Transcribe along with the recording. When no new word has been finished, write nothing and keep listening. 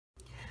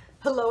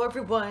Hello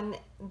everyone,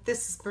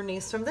 this is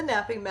Bernice from the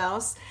Napping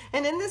Mouse,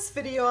 and in this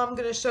video I'm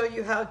going to show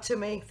you how to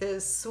make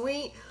this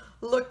sweet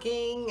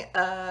looking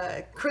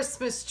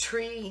Christmas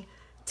tree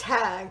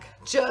tag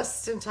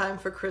just in time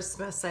for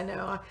Christmas. I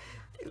know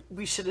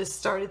we should have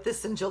started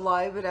this in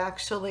July, but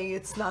actually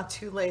it's not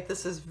too late.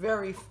 This is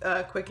very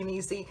quick and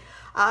easy.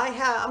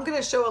 I'm going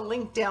to show a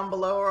link down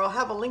below, or I'll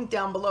have a link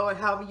down below at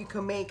how you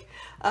can make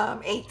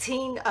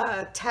 18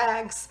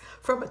 tags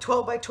from a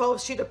 12 by 12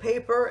 sheet of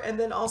paper, and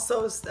then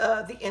also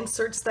the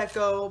inserts that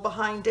go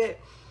behind it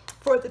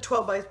for the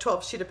 12 by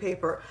 12 sheet of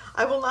paper.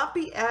 I will not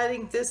be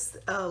adding this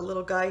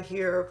little guy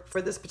here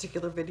for this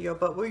particular video,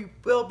 but we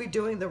will be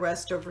doing the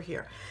rest over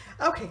here.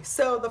 Okay,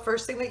 so the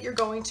first thing that you're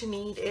going to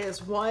need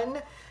is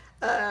one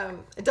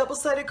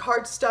double-sided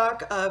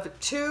cardstock of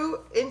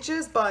 2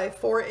 inches by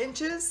 4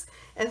 inches,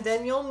 and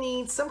then you'll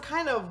need some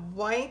kind of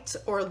white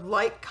or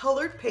light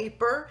colored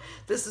paper.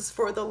 This is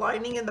for the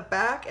lining in the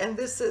back, and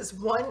this is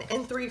 1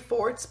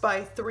 3/4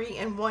 by 3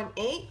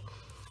 1/8.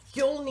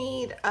 You'll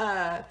need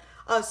a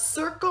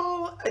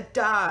circle, a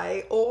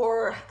die,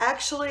 or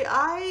actually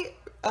I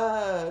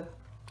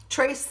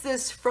traced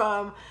this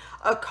from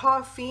a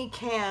coffee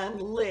can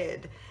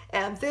lid,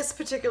 and this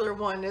particular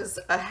one is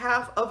a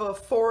half of a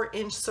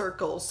 4-inch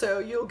circle, so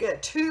you'll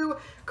get 2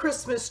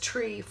 Christmas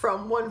tree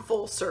from 1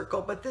 full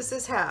circle, but this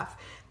is half.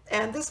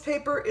 And this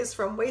paper is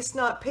from Waste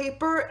Not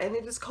Paper, and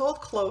it is called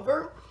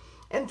Clover.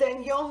 And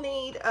then you'll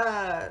need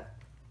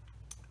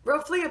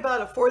roughly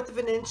about 1/4 of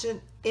an inch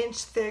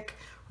thick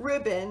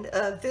ribbon.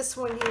 This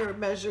one here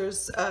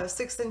measures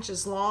 6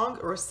 inches long,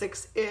 or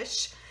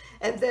 6-ish.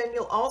 And then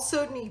you'll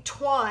also need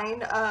twine.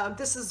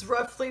 This is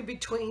roughly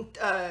between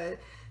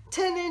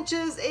 10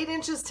 inches, 8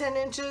 inches, 10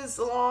 inches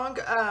long.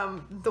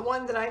 The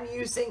one that I'm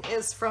using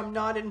is from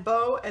Knot and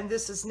Bow, and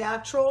this is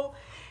natural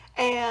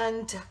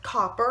and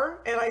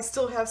copper, and I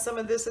still have some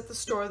of this at the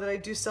store that I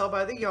do sell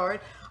by the yard.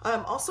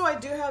 Also, I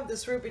do have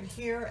this ribbon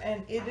here,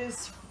 and it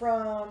is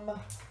from,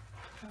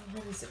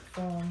 what is it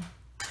from?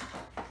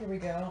 Here we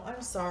go.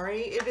 I'm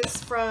sorry. It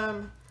is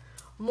from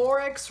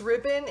Morex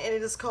ribbon, and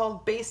it is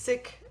called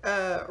Basic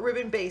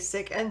Ribbon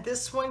Basic, and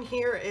this one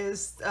here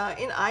is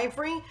in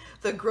Ivory,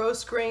 the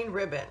Grograin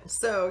ribbon.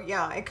 So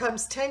yeah, it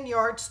comes 10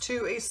 yards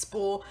to a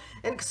spool,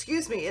 and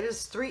excuse me, it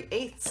is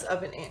 3/8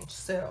 of an inch.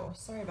 So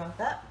sorry about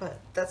that, but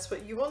that's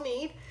what you will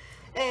need.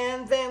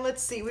 And then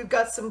let's see, we've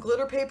got some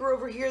glitter paper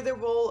over here that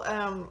we'll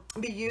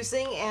be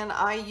using, and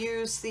I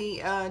use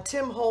the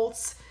Tim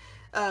Holtz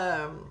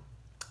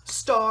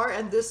Star,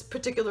 and this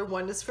particular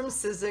one is from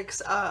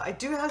Sizzix. I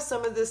do have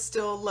some of this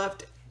still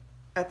left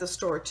at the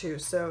store too,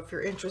 so if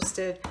you're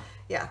interested,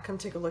 yeah, come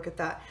take a look at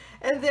that.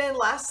 And then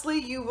lastly,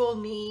 you will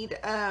need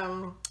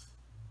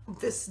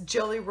this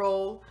jelly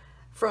roll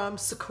from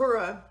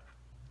Sakura.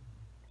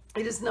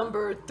 It is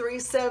number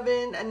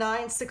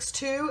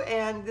 37962,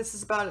 and this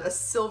is about a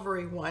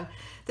silvery one.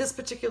 This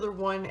particular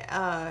one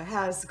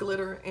has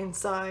glitter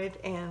inside,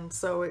 and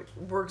so it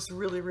works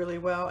really, really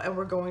well, and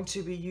we're going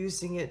to be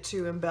using it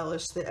to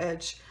embellish the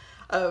edge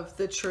of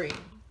the tree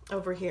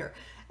over here.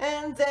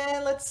 And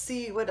then let's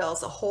see what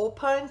else. A hole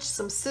punch,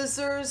 some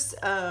scissors,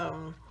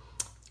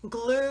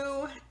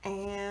 glue,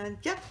 and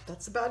yep,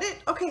 that's about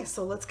it. Okay,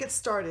 so let's get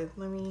started.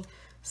 Let me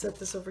set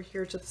this over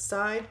here to the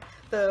side.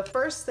 The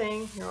first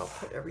thing, here, I'll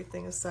put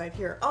everything aside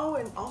here. Oh,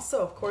 and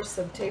also, of course,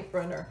 some tape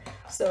runner.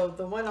 So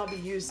the one I'll be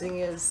using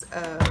is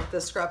the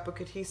Scrapbook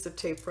adhesive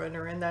tape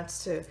runner, and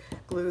that's to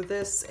glue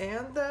this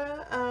and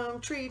the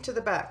tree to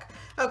the back.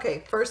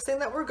 Okay, first thing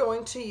that we're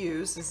going to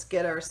use is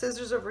get our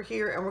scissors over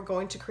here, and we're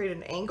going to create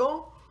an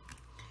angle,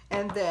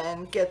 and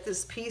then get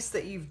this piece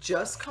that you've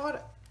just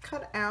cut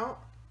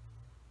out,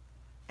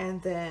 and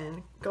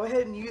then go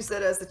ahead and use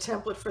that as the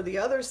template for the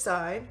other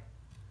side,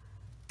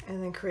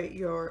 and then create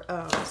your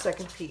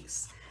second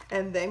piece.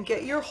 And then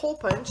get your hole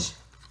punch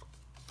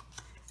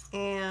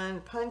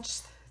and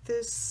punch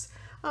this.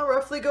 I'll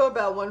roughly go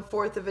about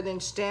 1/4 of an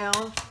inch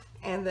down,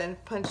 and then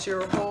punch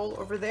your hole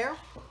over there.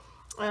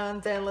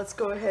 And then let's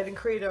go ahead and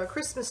create our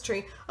Christmas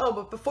tree. Oh,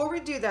 but before we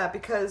do that,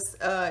 because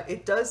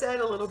it does add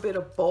a little bit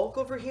of bulk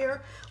over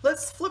here,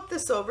 let's flip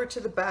this over to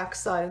the back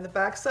side. And the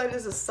back side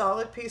is a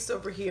solid piece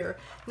over here.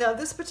 Now,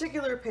 this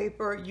particular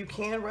paper, you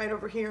can write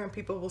over here and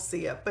people will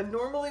see it. But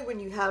normally when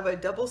you have a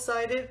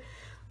double-sided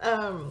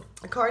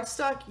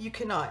cardstock, you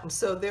cannot. And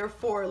so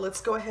therefore,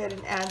 let's go ahead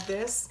and add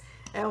this.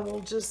 And we'll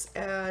just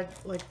add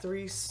like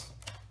 3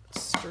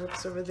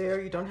 strips over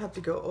there. You don't have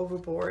to go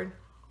overboard.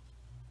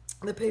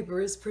 The paper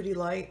is pretty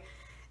light,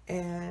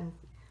 and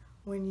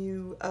when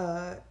you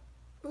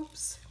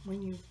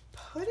when you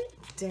put it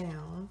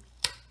down,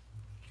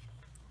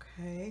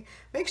 okay,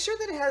 make sure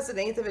that it has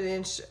 1/8 of an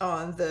inch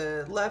on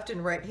the left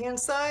and right hand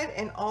side,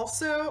 and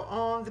also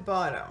on the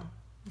bottom.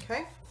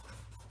 Okay,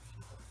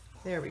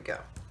 there we go.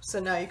 So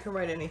now you can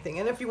write anything,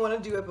 and if you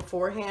want to do it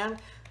beforehand,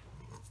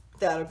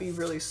 that'll be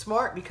really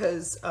smart,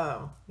 because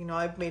you know,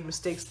 I've made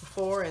mistakes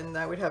before, and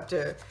I would have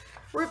to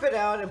rip it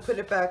out and put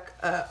it back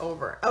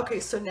over. Okay,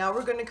 so now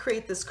we're going to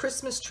create this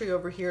Christmas tree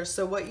over here.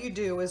 So what you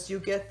do is you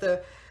get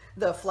the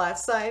flat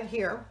side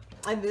here,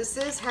 and this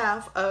is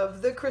half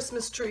of the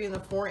Christmas tree in the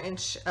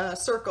 4-inch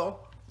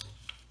circle.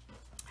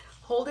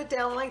 Hold it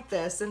down like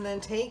this, and then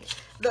take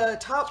the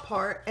top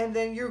part, and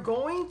then you're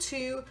going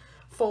to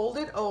fold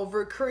it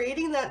over,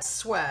 creating that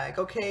swag.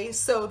 Okay,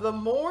 so the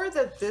more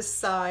that this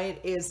side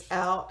is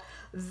out,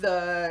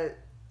 the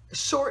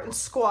short and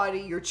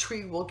squatty your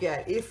tree will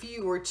get. If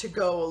you were to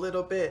go a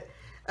little bit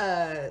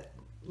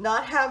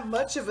not have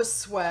much of a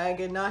swag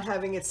and not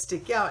having it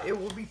stick out, it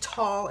will be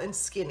tall and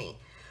skinny.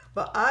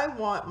 But I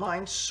want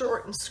mine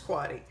short and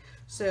squatty.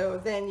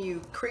 So then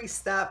you crease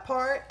that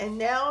part, and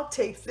now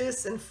take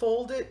this and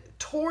fold it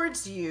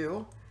towards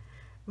you,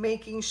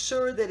 making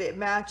sure that it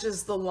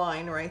matches the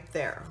line right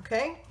there.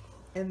 Okay,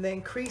 and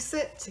then crease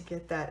it to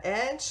get that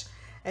edge.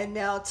 And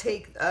now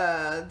take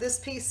this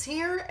piece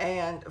here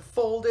and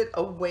fold it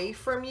away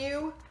from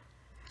you,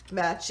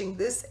 matching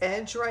this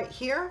edge right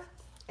here,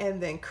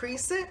 and then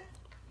crease it.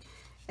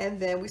 And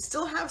then we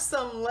still have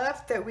some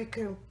left that we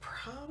can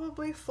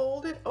probably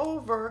fold it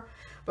over,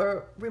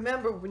 but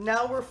remember,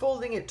 now we're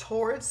folding it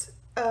towards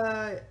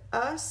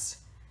us,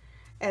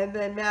 and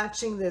then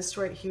matching this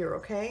right here.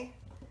 Okay,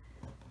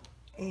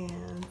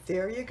 and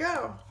there you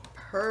go.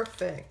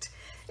 Perfect.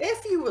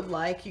 If you would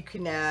like, you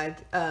can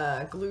add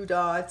glue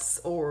dots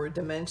or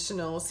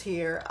dimensionals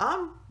here.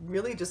 I'm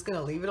really just going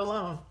to leave it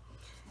alone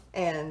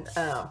and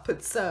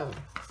put some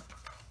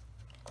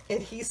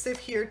adhesive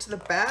here to the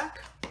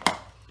back,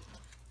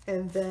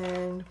 and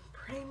then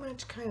pretty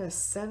much kind of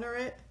center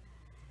it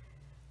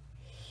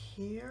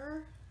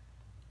here.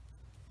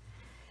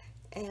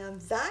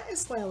 And that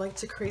is why I like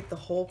to create the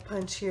hole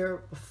punch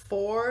here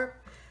before,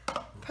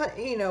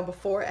 you know,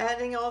 before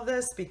adding all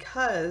this,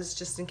 because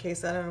just in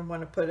case I don't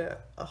want to put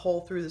a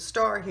hole through the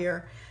star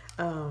here.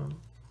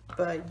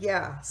 But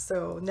yeah,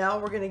 so now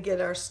we're going to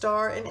get our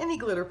star, and any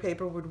glitter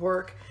paper would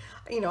work.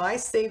 You know, I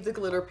save the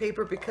glitter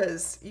paper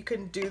because you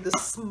can do the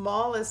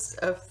smallest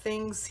of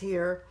things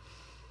here.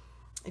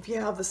 If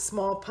you have the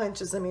small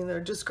punches, I mean, they're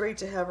just great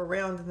to have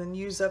around, and then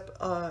use up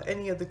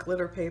any of the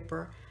glitter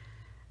paper.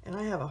 And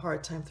I have a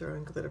hard time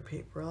throwing glitter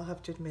paper, I'll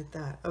have to admit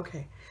that.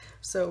 Okay,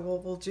 so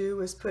what we'll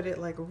do is put it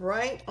like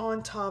right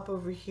on top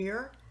over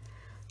here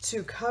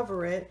to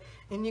cover it.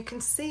 And you can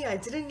see I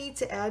didn't need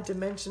to add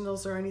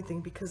dimensionals or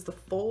anything, because the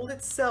fold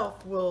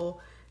itself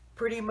will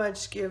pretty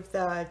much give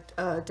that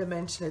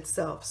dimension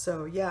itself.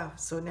 So yeah,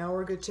 so now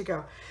we're good to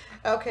go.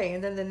 Okay,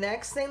 and then the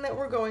next thing that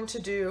we're going to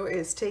do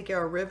is take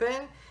our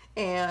ribbon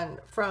and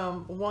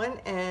from one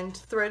end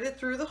thread it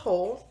through the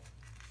hole.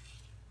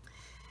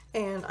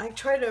 And I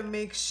try to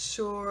make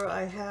sure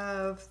I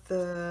have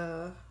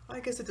the, I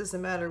guess it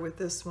doesn't matter with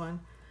this one,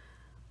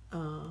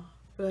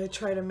 but I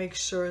try to make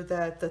sure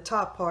that the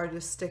top part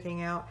is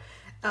sticking out.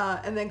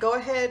 And then go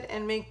ahead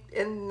and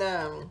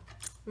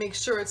make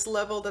sure it's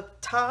leveled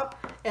at the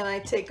top, and I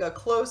take a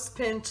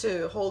clothespin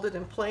to hold it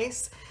in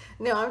place.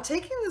 Now I'm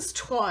taking this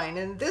twine,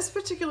 and this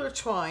particular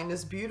twine,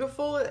 as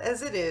beautiful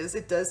as it is,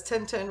 it does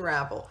tend to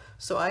unravel.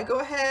 So I go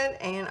ahead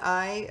and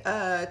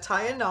I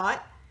tie a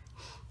knot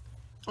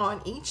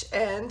on each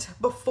end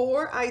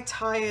before I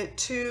tie it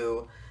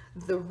to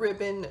the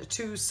ribbon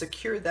to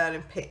secure that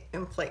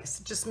in place.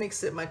 It just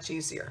makes it much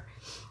easier.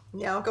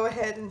 Now go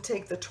ahead and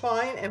take the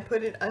twine and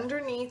put it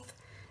underneath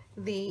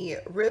the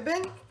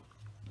ribbon,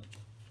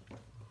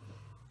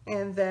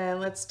 and then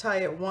let's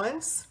tie it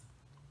once.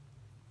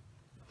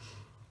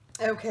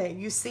 Okay,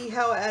 you see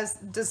how, as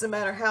doesn't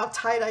matter how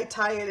tight I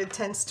tie it, it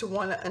tends to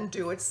want to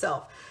undo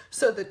itself.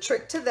 So the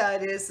trick to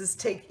that is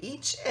take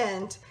each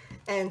end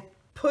and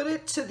put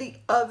it to the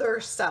other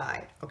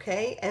side,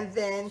 okay, and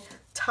then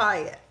tie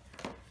it.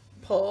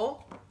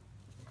 Pull,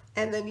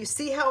 and then you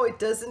see how it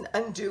doesn't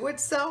undo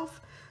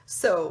itself.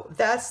 So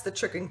that's the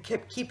trick in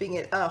keeping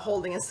it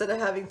holding, instead of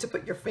having to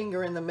put your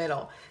finger in the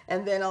middle.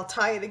 And then I'll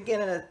tie it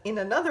again in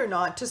another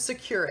knot to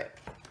secure it.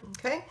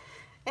 Okay,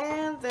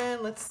 and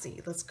then let's see,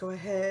 let's go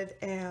ahead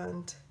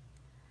and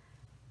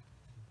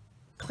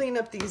clean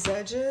up these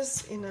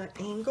edges in an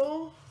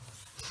angle.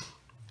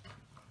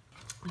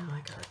 Oh, I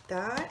got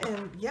that.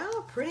 And yeah,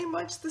 pretty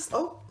much this.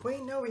 Oh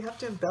wait, no, we have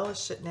to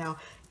embellish it now,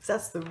 because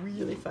that's the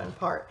really fun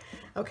part.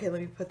 Okay, let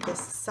me put this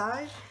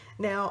aside.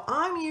 Now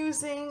I'm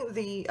using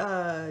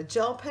the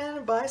gel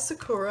pen by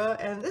Sakura,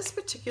 and this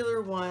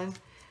particular one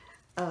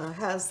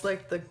has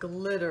like the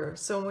glitter.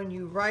 So when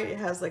you write, it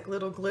has like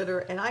little glitter,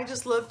 and I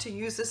just love to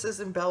use this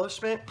as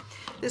embellishment.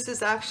 This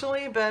is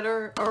actually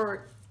better,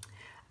 or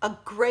a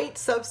great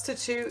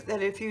substitute,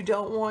 that if you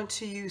don't want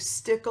to use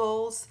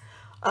stickles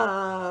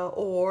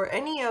or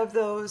any of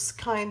those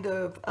kind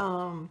of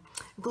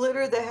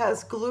glitter that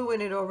has glue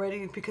in it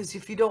already, because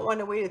if you don't want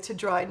to wait it to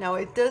dry. Now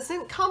it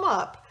doesn't come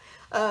up,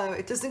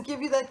 it doesn't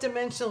give you that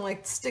dimension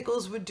like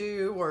stickles would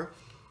do,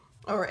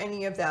 or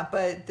any of that,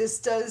 but this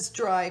does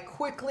dry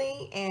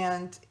quickly,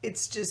 and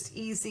it's just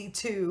easy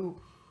to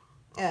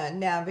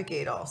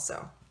navigate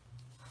also,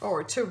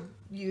 or to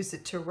use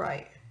it to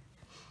write.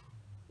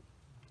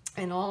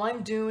 And all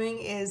I'm doing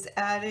is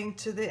adding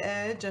to the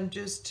edge. I'm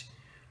just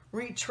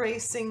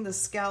retracing the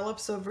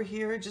scallops over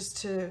here just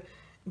to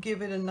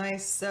give it a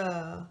nice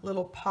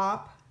little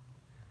pop.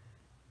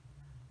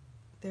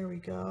 There we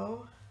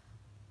go.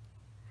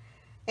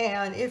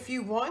 And if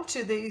you want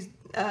to,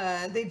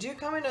 they do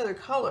come in other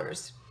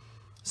colors.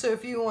 So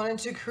if you wanted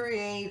to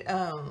create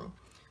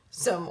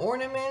some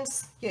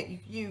ornaments, yeah,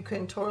 you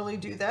can totally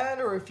do that.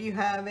 Or if you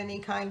have any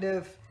kind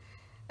of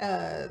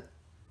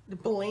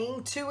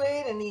bling to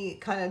it, any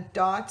kind of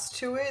dots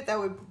to it, that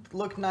would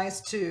look nice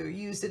to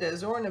use it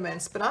as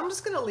ornaments. But I'm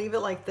just going to leave it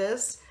like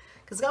this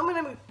because I'm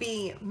going to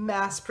be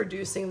mass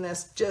producing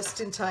this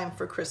just in time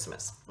for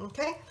Christmas.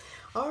 Okay.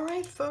 All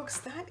right, folks,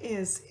 that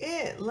is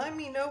it. Let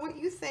me know what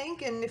you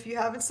think. And if you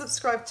haven't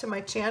subscribed to my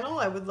channel,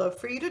 I would love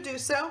for you to do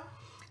so.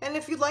 And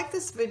if you like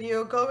this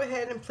video, go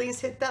ahead and please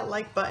hit that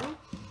like button.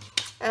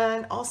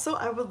 And also,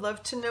 I would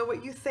love to know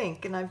what you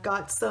think. And I've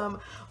got some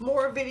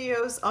more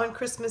videos on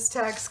Christmas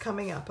tags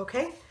coming up,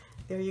 okay?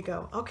 There you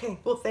go. Okay,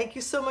 well, thank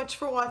you so much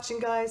for watching,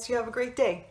 guys. You have a great day.